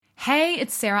Hey,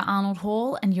 it's Sarah Arnold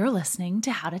Hall, and you're listening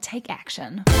to How to Take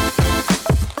Action.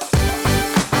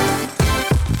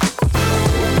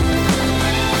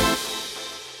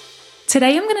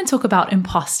 Today I'm going to talk about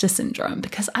imposter syndrome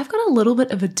because I've got a little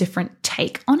bit of a different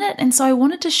take on it. And so I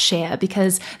wanted to share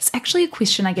because it's actually a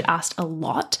question I get asked a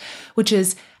lot, which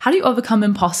is how do you overcome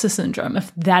imposter syndrome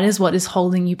if that is what is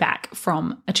holding you back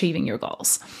from achieving your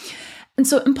goals? And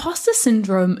so imposter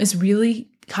syndrome is really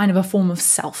kind of a form of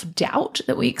self-doubt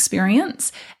that we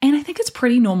experience. And I think it's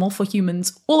pretty normal for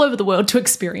humans all over the world to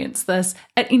experience this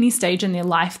at any stage in their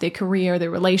life, their career, their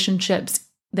relationships,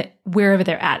 that wherever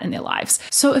they're at in their lives.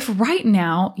 So if right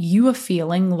now you are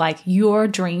feeling like your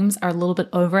dreams are a little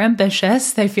bit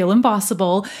overambitious, they feel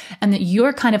impossible, and that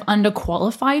you're kind of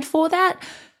underqualified for that,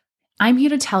 I'm here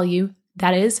to tell you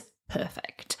that is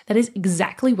perfect. That is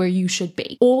exactly where you should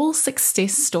be. All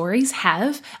success stories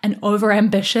have an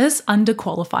overambitious,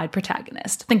 underqualified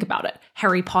protagonist. Think about it.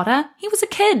 Harry Potter, he was a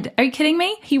kid. Are you kidding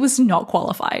me? He was not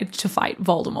qualified to fight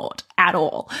Voldemort at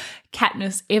all.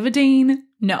 Katniss Everdeen,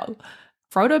 no.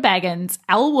 Frodo Baggins,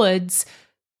 Elle Woods,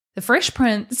 The Fresh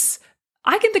Prince.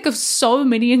 I can think of so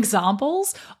many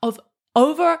examples of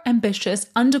over-ambitious,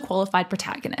 underqualified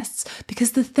protagonists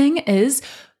because the thing is,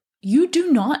 you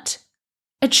do not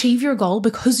achieve your goal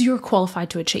because you're qualified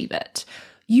to achieve it.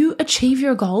 You achieve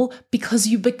your goal because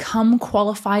you become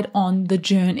qualified on the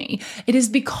journey. It is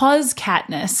because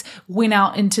Katniss went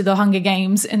out into the Hunger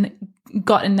Games and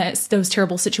got in those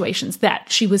terrible situations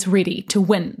that she was ready to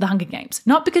win the Hunger Games.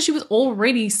 Not because she was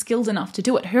already skilled enough to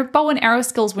do it. Her bow and arrow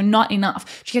skills were not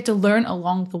enough. She had to learn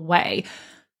along the way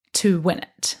to win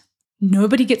it.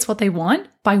 Nobody gets what they want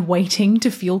by waiting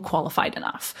to feel qualified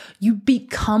enough. You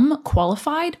become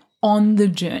qualified on the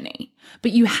journey,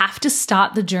 but you have to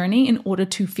start the journey in order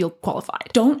to feel qualified.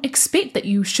 Don't expect that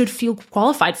you should feel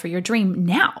qualified for your dream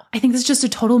now. I think that's just a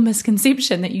total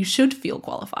misconception that you should feel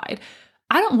qualified.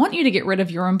 I don't want you to get rid of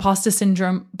your imposter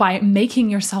syndrome by making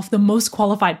yourself the most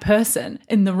qualified person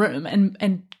in the room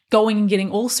and going and getting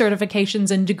all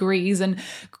certifications and degrees and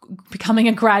becoming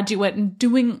a graduate and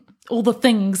doing all the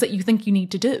things that you think you need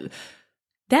to do.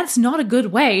 That's not a good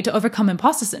way to overcome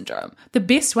imposter syndrome. The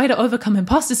best way to overcome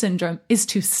imposter syndrome is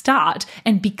to start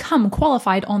and become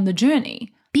qualified on the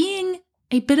journey. Being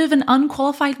a bit of an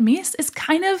unqualified mess is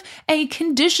kind of a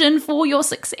condition for your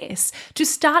success. To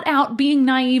start out being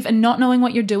naive and not knowing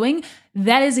what you're doing,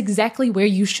 that is exactly where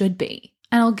you should be.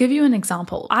 And I'll give you an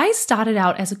example. I started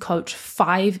out as a coach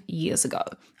 5 years ago.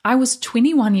 I was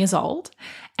 21 years old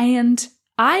and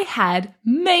I had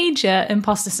major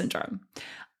imposter syndrome.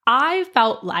 I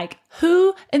felt like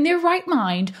who in their right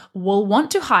mind will want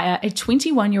to hire a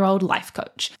 21-year-old life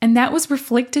coach? And that was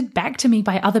reflected back to me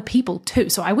by other people too.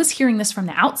 So I was hearing this from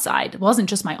the outside. It wasn't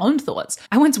just my own thoughts.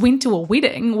 I once went to a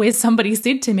wedding where somebody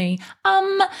said to me,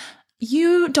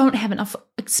 you don't have enough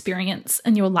experience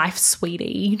in your life,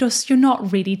 sweetie. You're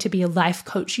not ready to be a life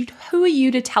coach. Who are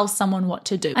you to tell someone what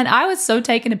to do? And I was so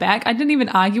taken aback. I didn't even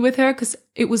argue with her because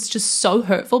it was just so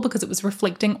hurtful because it was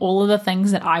reflecting all of the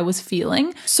things that I was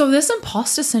feeling. So this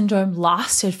imposter syndrome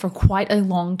lasted for quite a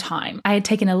long time. I had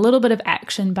taken a little bit of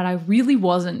action, but I really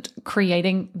wasn't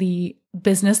creating the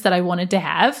business that I wanted to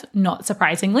have. Not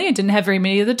surprisingly, I didn't have very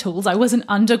many of the tools. I was an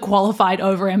underqualified,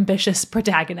 overambitious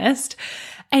protagonist.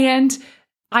 And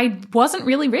I wasn't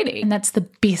really ready. And that's the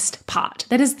best part.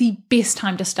 That is the best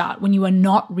time to start when you are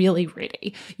not really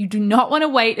ready. You do not want to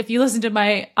wait. If you listen to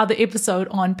my other episode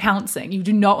on pouncing, you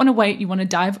do not want to wait. You want to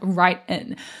dive right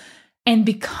in and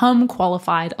become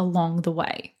qualified along the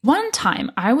way. One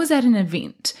time I was at an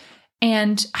event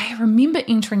and I remember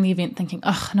entering the event thinking,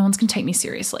 no one's going to take me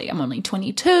seriously. I'm only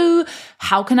 22.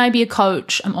 How can I be a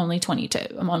coach? I'm only 22.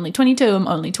 I'm only 22. I'm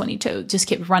only 22. Just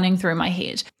kept running through my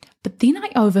head. But then I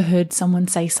overheard someone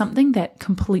say something that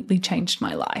completely changed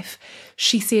my life.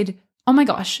 She said, oh my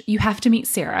gosh, you have to meet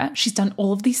Sarah. She's done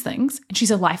all of these things and she's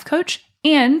a life coach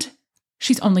and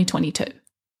she's only 22.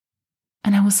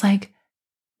 And I was like,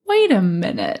 wait a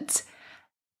minute.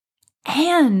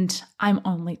 And I'm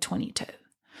only 22.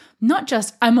 Not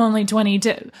just I'm only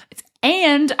 22. It's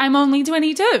and I'm only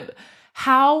 22.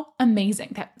 How amazing.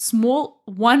 That small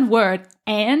one word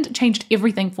and changed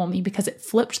everything for me because it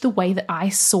flipped the way that I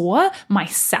saw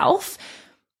myself.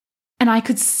 And I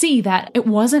could see that it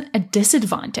wasn't a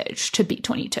disadvantage to be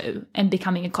 22 and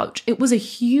becoming a coach. It was a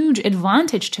huge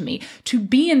advantage to me to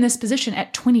be in this position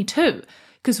at 22.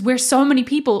 because where so many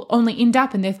people only end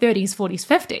up in their 30s, 40s,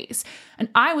 50s. And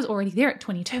I was already there at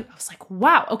 22. I was like,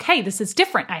 wow, okay, this is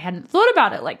different. I hadn't thought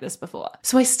about it like this before.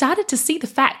 So I started to see the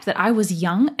fact that I was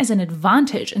young as an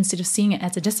advantage instead of seeing it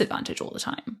as a disadvantage all the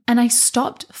time. And I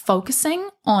stopped focusing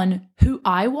on who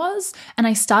I was, and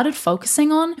I started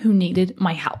focusing on who needed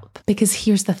my help. Because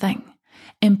here's the thing.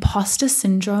 Imposter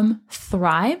syndrome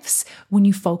thrives when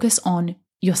you focus on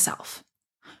yourself.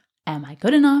 Am I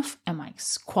good enough? Am I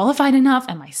qualified enough?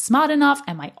 Am I smart enough?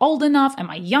 Am I old enough? Am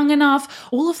I young enough?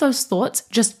 All of those thoughts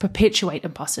just perpetuate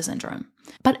imposter syndrome.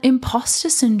 But imposter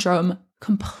syndrome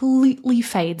completely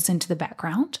fades into the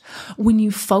background when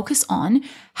you focus on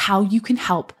how you can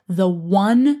help the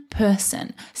one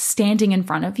person standing in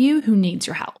front of you who needs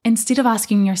your help. Instead of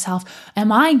asking yourself,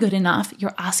 am I good enough?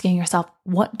 You're asking yourself,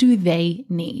 what do they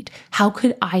need? How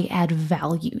could I add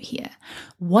value here?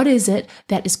 What is it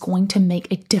that is going to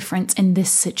make a difference in this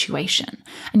situation?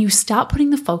 And you start putting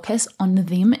the focus on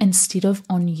them instead of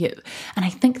on you. And I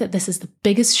think that this is the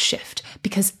biggest shift,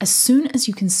 because as soon as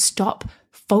you can stop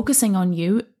focusing on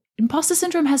you, imposter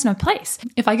syndrome has no place.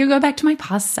 If I could go back to my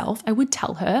past self, I would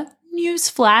tell her,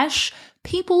 newsflash,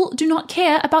 people do not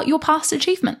care about your past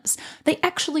achievements. They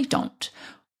actually don't.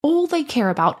 All they care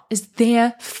about is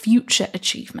their future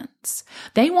achievements.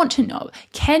 They want to know,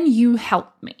 can you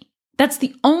help me? That's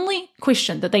the only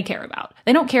question that they care about.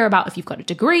 They don't care about if you've got a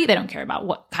degree. They don't care about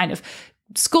what kind of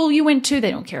school you went to.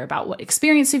 They don't care about what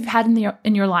experience you've had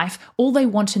in your life. All they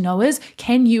want to know is,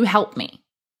 can you help me?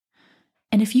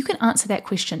 And if you can answer that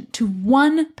question to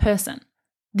one person,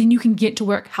 then you can get to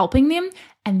work helping them.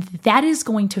 And that is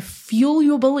going to fuel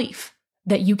your belief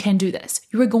that you can do this.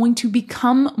 You are going to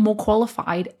become more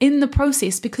qualified in the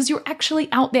process because you're actually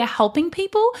out there helping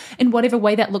people in whatever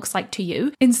way that looks like to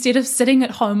you. Instead of sitting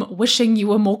at home wishing you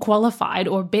were more qualified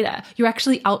or better, you're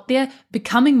actually out there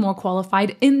becoming more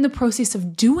qualified in the process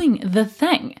of doing the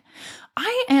thing.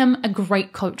 I am a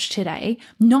great coach today,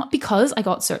 not because I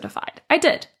got certified. I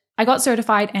did. I got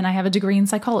certified and I have a degree in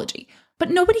psychology, but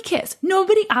nobody cares.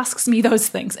 Nobody asks me those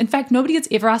things. In fact, nobody has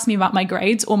ever asked me about my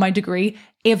grades or my degree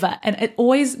ever. And it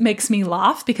always makes me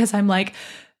laugh because I'm like,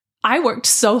 I worked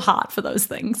so hard for those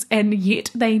things and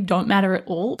yet they don't matter at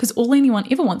all, because all anyone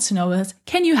ever wants to know is,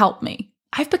 can you help me?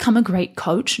 I've become a great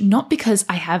coach, not because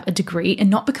I have a degree and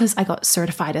not because I got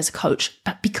certified as a coach,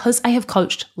 but because I have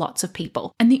coached lots of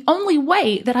people. And the only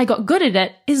way that I got good at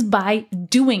it is by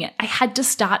doing it. I had to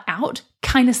start out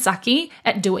kind of sucky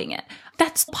at doing it.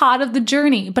 That's part of the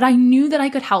journey, but I knew that I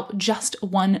could help just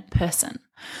one person.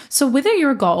 So whether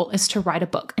your goal is to write a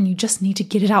book and you just need to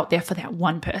get it out there for that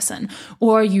one person,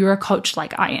 or you're a coach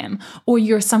like I am, or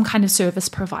you're some kind of service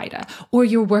provider, or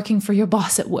you're working for your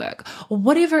boss at work, or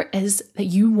whatever it is that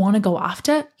you want to go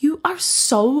after, you are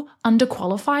so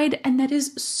underqualified, and that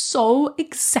is so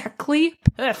exactly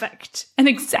perfect and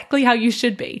exactly how you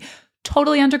should be.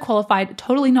 Totally underqualified,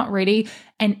 totally not ready,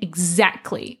 and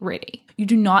exactly ready. You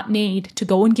do not need to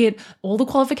go and get all the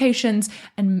qualifications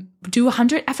and do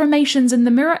 100 affirmations in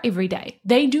the mirror every day.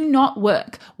 They do not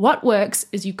work. What works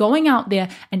is you going out there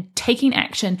and taking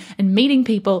action and meeting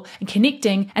people and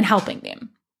connecting and helping them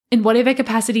in whatever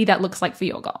capacity that looks like for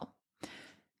your goal.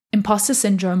 Imposter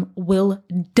syndrome will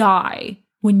die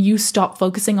when you stop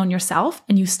focusing on yourself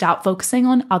and you start focusing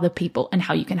on other people and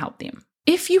how you can help them.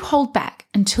 If you hold back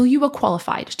until you are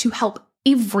qualified to help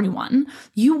everyone,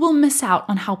 you will miss out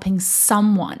on helping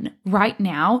someone right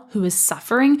now who is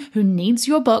suffering, who needs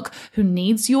your book, who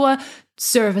needs your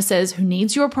services, who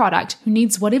needs your product, who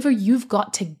needs whatever you've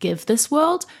got to give this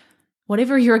world,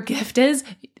 whatever your gift is.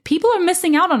 People are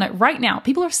missing out on it right now.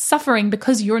 People are suffering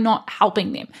because you're not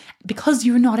helping them, because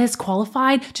you're not as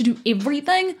qualified to do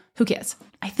everything. Who cares?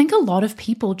 I think a lot of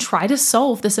people try to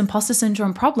solve this imposter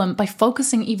syndrome problem by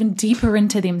focusing even deeper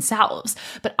into themselves.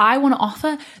 But I want to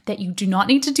offer that you do not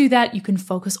need to do that. You can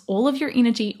focus all of your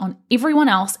energy on everyone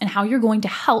else and how you're going to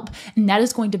help. And that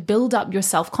is going to build up your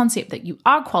self-concept that you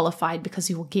are qualified, because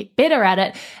you will get better at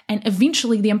it. And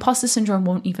eventually the imposter syndrome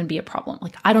won't even be a problem.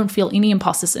 Like, I don't feel any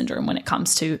imposter syndrome when it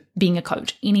comes to being a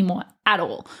coach anymore at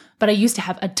all. But I used to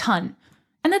have a ton.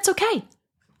 And that's okay.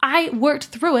 I worked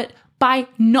through it by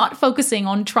not focusing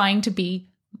on trying to be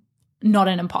not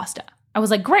an imposter. I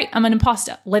was like, great, I'm an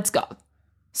imposter. Let's go.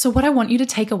 So what I want you to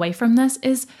take away from this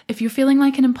is, if you're feeling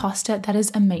like an imposter, that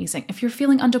is amazing. If you're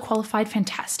feeling underqualified,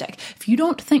 fantastic. If you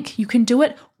don't think you can do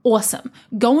it, awesome.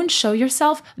 Go and show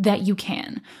yourself that you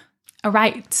can. All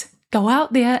right, go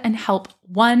out there and help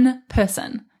one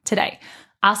person today.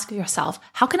 Ask yourself,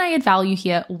 how can I add value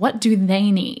here? What do they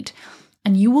need?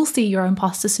 And you will see your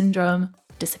imposter syndrome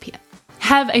disappear.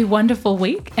 Have a wonderful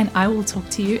week, and I will talk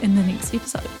to you in the next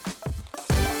episode.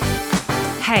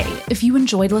 Hey, if you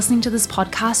enjoyed listening to this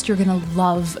podcast, you're going to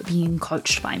love being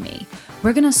coached by me.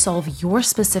 We're going to solve your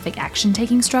specific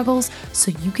action-taking struggles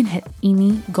so you can hit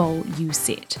any goal you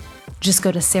set. Just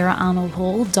go to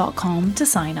saraharnoldhall.com to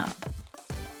sign up.